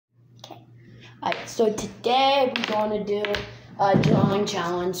Alright, so today we're going to do a drawing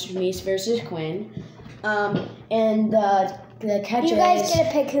challenge, Mies versus Quinn. And the catch is... You guys get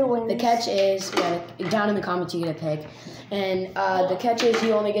to pick who wins. The catch is, down in the comments you get to pick. And the catch is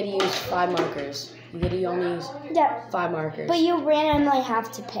you only get to use 5 markers. You get to only use 5 markers. But you randomly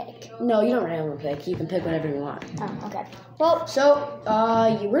have to pick. No, you don't randomly pick. You can pick whatever you want. Oh, okay. Well... So,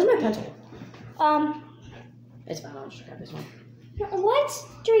 where's my pencil? It's fine, I'll just grab this one. What?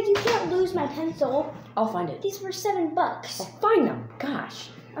 Drake, you can't lose my pencil. I'll find it. These were $7. I'll find them. Gosh.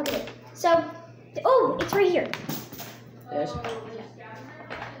 Okay, so... Oh, it's right here. Yes.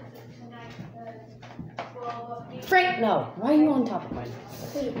 Frank, no. Why are you on top of mine?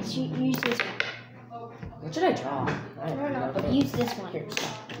 Wait, use this one. What should I draw? I don't know, but use this one. Here,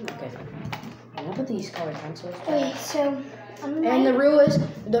 stop. Okay, fine. I'm gonna put these colored pencils. Okay, so... And the rule is,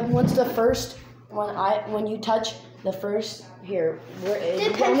 once the first... When you touch the first... Here, you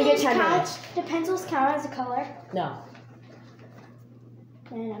only get 10 minutes. Do pencils count as a color? No.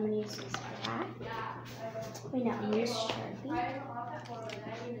 And I'm gonna use this black. Wait, no, I'm gonna use Sharpie.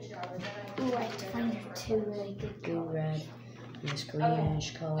 Ooh, I have to find 2 really good Blue, colors. red, this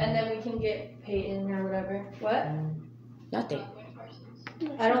greenish color. And then we can get Peyton or whatever. What? Nothing.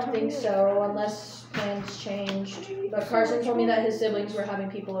 I don't think so, unless plans changed. But Carson told me that his siblings were having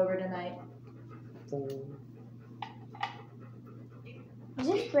people over tonight. Is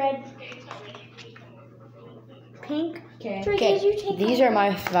this red? Pink? Okay. Okay, these are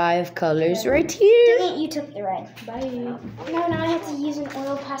my 5 colors right here. Dang it, you took the red. Bye. No, now I have to use an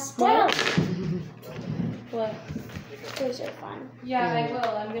oil pastel. What? Those are fun. Yeah, I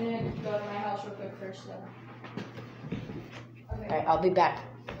will. I'm gonna go to my house real quick first, though. Okay. Alright, I'll be back.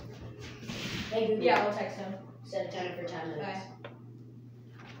 Yeah, I'll text him. Set a timer for 10 minutes.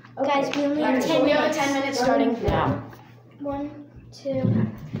 Bye. Okay. Guys, we only have 10 We minutes. have 10 minutes starting now. 1, 2,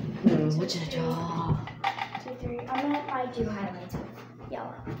 What should I draw? 2, 3. I do highlights with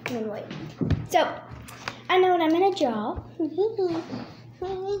yellow. I mean, wait. So, I know what I'm gonna draw.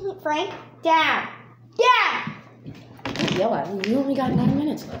 Frank, down. Down! Yellow. You only got 9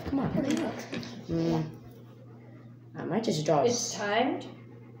 minutes left. Come on. I might just draw. It's timed?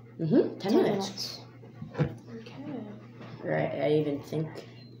 10 10 minutes. Okay. Right, I even think.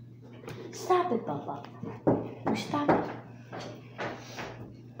 Stop it, Bubba. You stop it.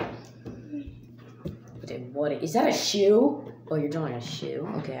 What is that, a shoe? Oh, you're drawing a shoe?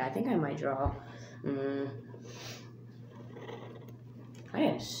 Okay, I think I might draw. I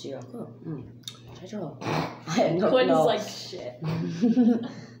had 0 clue. Should I draw? I have no Quinn's no. like shit.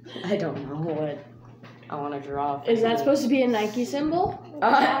 I don't know what I want to draw. Is that supposed to be a Nike symbol?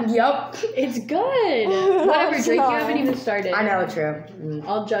 Yup. It's good. Whatever, Drake, you haven't even started. I know, true.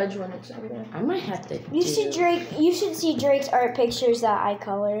 I'll judge when it's over. I might have to. You should see Drake's art pictures that I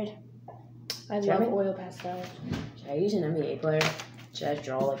colored. I love oil pastels. Should I use an NBA player? Should I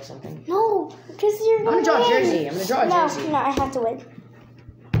draw like something? No, because you're I'm gonna draw a jersey. I'm gonna draw a jersey. No, I have to win.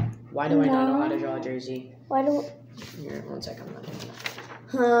 Why do I not know how to draw a jersey? Why do? Here, 1 second. I'm not doing that.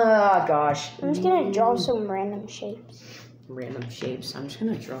 Oh gosh. I'm just gonna draw some random shapes. Random shapes. I'm just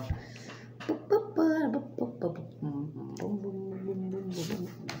gonna draw.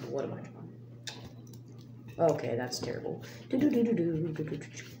 What am I drawing? Okay, that's terrible.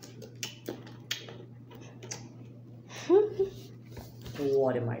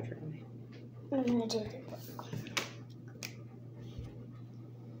 What am I drawing? I'm gonna do it.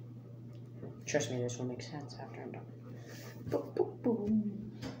 Trust me, this will make sense after I'm done.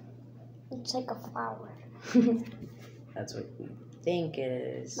 It's like a flower. That's what you think it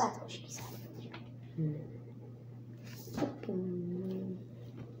is. That's what she said.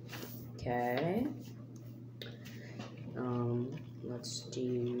 Okay. Let's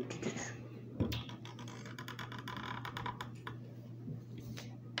do.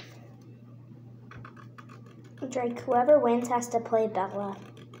 Drake, whoever wins has to play Bella.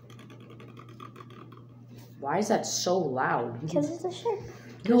 Why is that so loud? Because it's a shirt.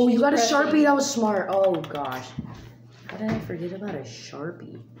 No, you got a Sharpie. That was smart. Oh gosh. How did I forget about a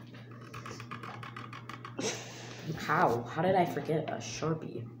Sharpie? How? How did I forget a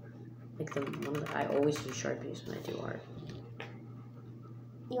Sharpie? Like I always use Sharpies when I do art.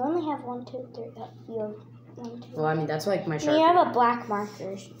 You only have 1, 2, 3. You have 1, 2. Well, I mean that's like my Sharpie. You have a black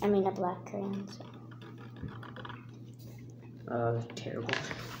marker. I mean a black crayon. So. Terrible.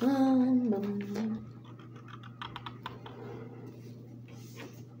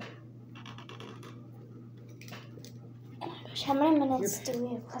 How many minutes do we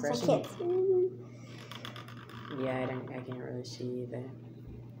have? Because I can't see. Yeah, I can't really see either.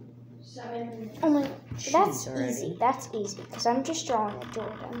 7 minutes. Oh my, that's Jeez, already. easy. That's easy because I'm just drawing a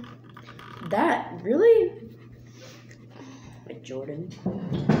Jordan. That really? Like Jordan.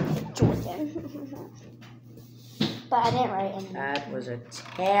 Jordan. But I didn't write any. That was a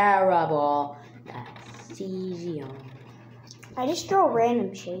terrible decision. I just draw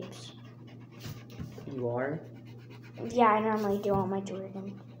random shapes. You are? Yeah, I normally do on my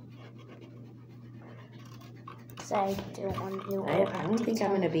Jordan. Because I don't want to do I don't think I'm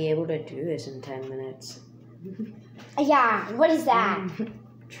going to be able to do this in 10 minutes. Yeah, what is that?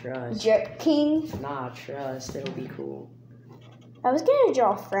 Trust. Jerk King? Nah, trust. It'll be cool. I was going to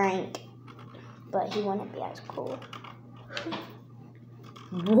draw Frank, but he wouldn't be as cool.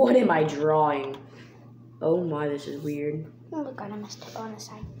 What am I drawing? Oh my, this is weird. Oh my god, I messed up on the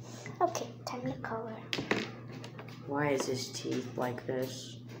side. Okay, time to color. Why is his teeth like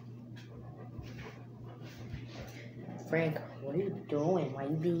this? Frank, what are you doing? Why are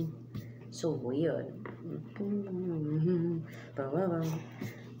you being so weird?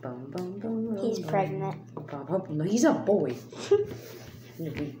 He's pregnant. No, he's a boy.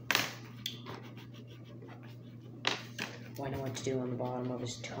 I know what to do on the bottom of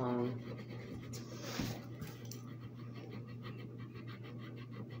his tongue.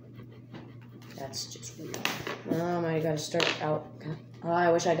 That's just weird. I gotta start out. Oh,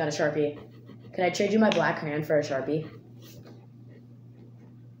 I wish I got a Sharpie. Could I trade you my black crayon for a Sharpie?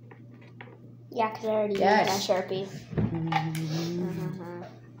 Yeah, because I already used my Sharpie.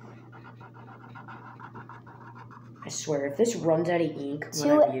 I swear, if this runs out of ink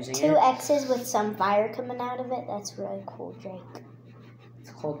when I'm using it... Two X's with some fire coming out of it, that's really cool, Drake. It's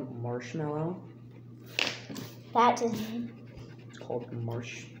called marshmallow. That doesn't... It's called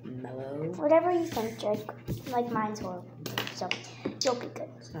marshmallow. Whatever you think, Drake. Like, mine's horrible, so you'll be good.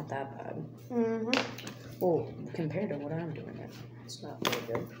 It's not that bad. Well, compared to what I'm doing, it's not very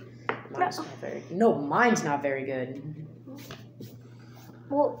good. Mine's not very... No, mine's not very good.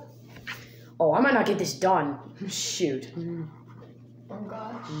 Well... Oh, I might not get this done. Shoot. Oh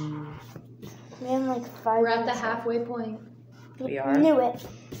gosh. We have like 5 We're at the halfway point. We are? Knew it.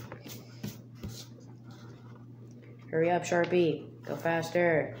 Hurry up, Sharpie. Go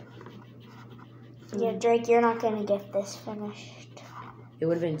faster. Yeah, Drake, you're not going to get this finished. It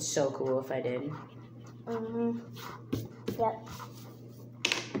would have been so cool if I did. Yep.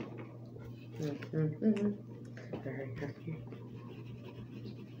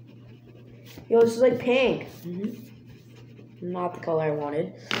 Yo, this is like pink. Not the color I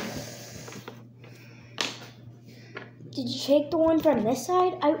wanted. Did you take the one from this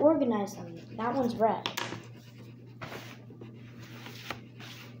side? I organized them. That one's red.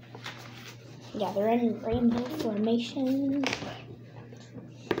 Yeah, they're in rainbow formation.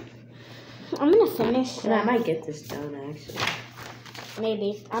 I'm gonna finish. And I might get this done, actually.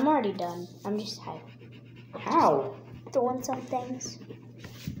 Maybe. I'm already done. I'm just How? doing some things.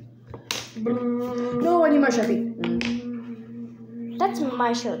 No, I need my Sharpie. That's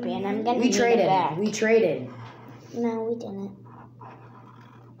my Sharpie, and I'm gonna We need traded. it back. We traded. No, we didn't.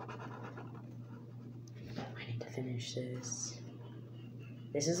 I need to finish this.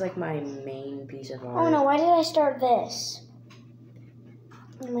 This is like my main piece of art. Oh no, why did I start this?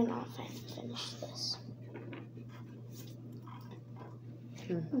 I might not finish this.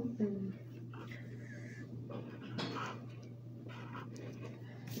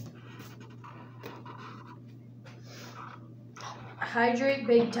 Hydrate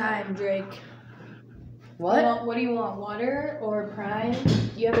big time, Drake. What? What do you want, water or Prime?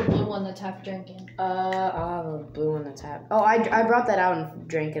 You have a blue one that's half drinking. I'll have a blue one that's half. Oh, I brought that out and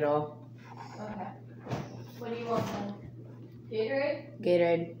drank it all. Okay. What do you want then? Gatorade?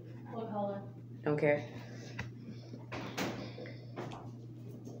 Gatorade. What color? Don't care.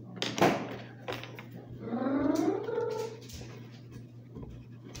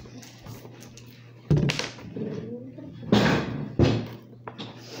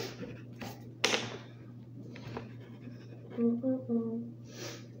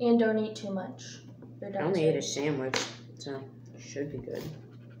 And don't eat too much. I only ate a sandwich, so it should be good.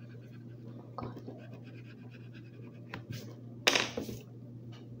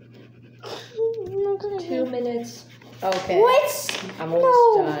 2 minutes. Okay. What? I'm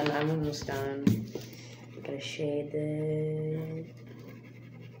almost done. I'm almost done. Gotta shade this.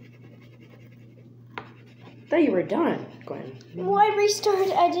 I thought you were done, Gwen. Well, I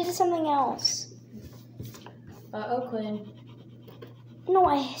restarted. I did something else. Oakland. No,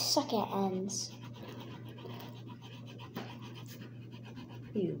 I suck at ends.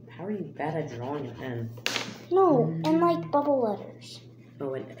 How are you bad at drawing a pen? No, and like bubble letters.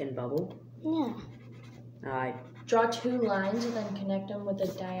 Oh, in bubble? Yeah. I Draw 2 lines and then connect them with a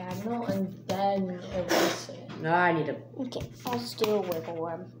diagonal and then erase it. No, I need to. Okay, I'll just do a wiggle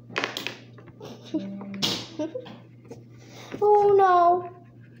worm. Oh no.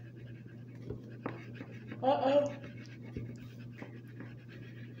 Uh-oh.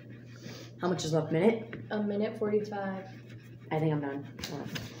 How much is left? Minute? 1:45. I think I'm done.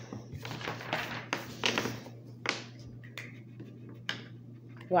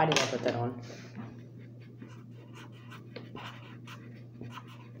 Why did I put that on?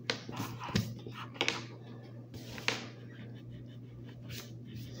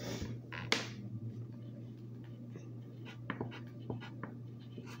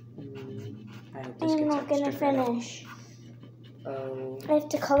 I hope this I'm gets not gonna extra better. finish. Oh, I have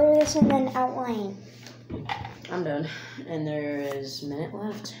to color this and then outline. I'm done. And there is a minute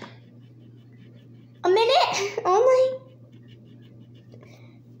left. A minute only?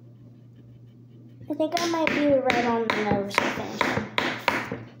 I think I might be right on the nose to finish.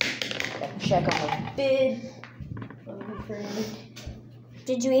 Check on the bid.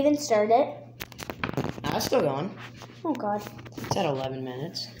 Did you even start it? It's still going. Oh god. It's at 11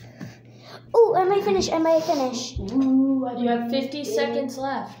 minutes. Oh, I might finish. Ooh, You have 50 seconds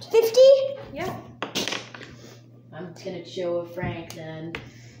left. 50? Yeah. I'm just gonna chill with Frank then.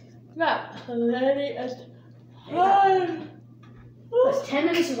 About 10 Plus 10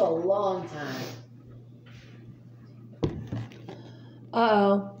 minutes is a long time.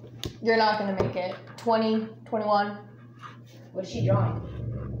 Uh-oh. You're not gonna make it. 20, 21. What is she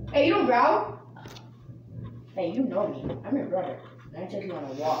drawing? Hey, you don't draw? Hey, you know me. I'm your brother. I took you on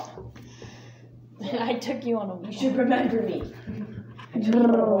a walk. I took you on a You should remember me. I took you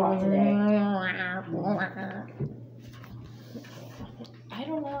on a walk today. I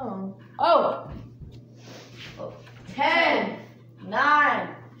don't know. Oh! 10, 9,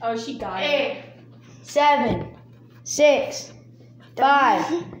 Oh, she got it. 8, 7, 6,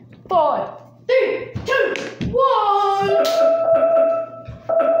 5, 4, 3, 2, 1.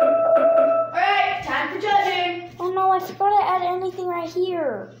 Alright, time for judging. Oh no, I forgot to add anything right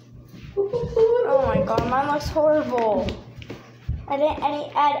here. Oh my god, mine looks horrible. I didn't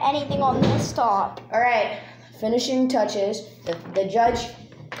add anything on this top. Alright, finishing touches. The judge,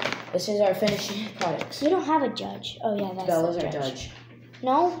 this is our finishing products. We don't have a judge. Oh yeah, that's Bella's the our judge. judge.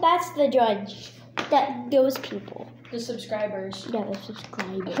 No, that's the judge. Those people. The subscribers. Yeah, the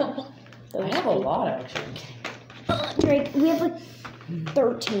subscribers. I Those have a people. lot actually. Drake, we have like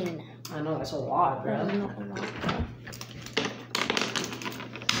 13. I know, that's a lot, bro. No.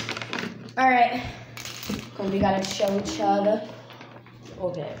 Alright. We gotta show each other.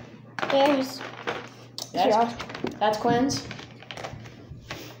 Okay. There's That's Quinn's.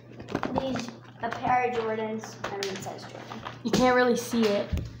 these a pair of Jordans and it says Jordan. You can't really see it.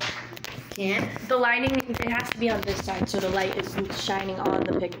 Can't. The lighting, it has to be on this side, so the light is shining on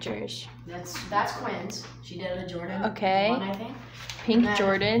the pictures. That's Quinn's. She did a Jordan. Okay. One, I think. Pink Nah.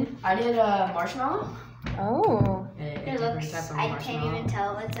 Jordan. I did a marshmallow. Oh. It looks, I can't even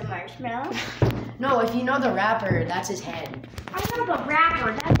tell if it's a marshmallow. No, if you know the rapper, that's his head. I know the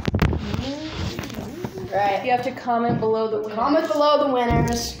rapper. That's Right. You have to comment below the winner. Comment below the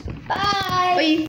winners. Bye. Bye.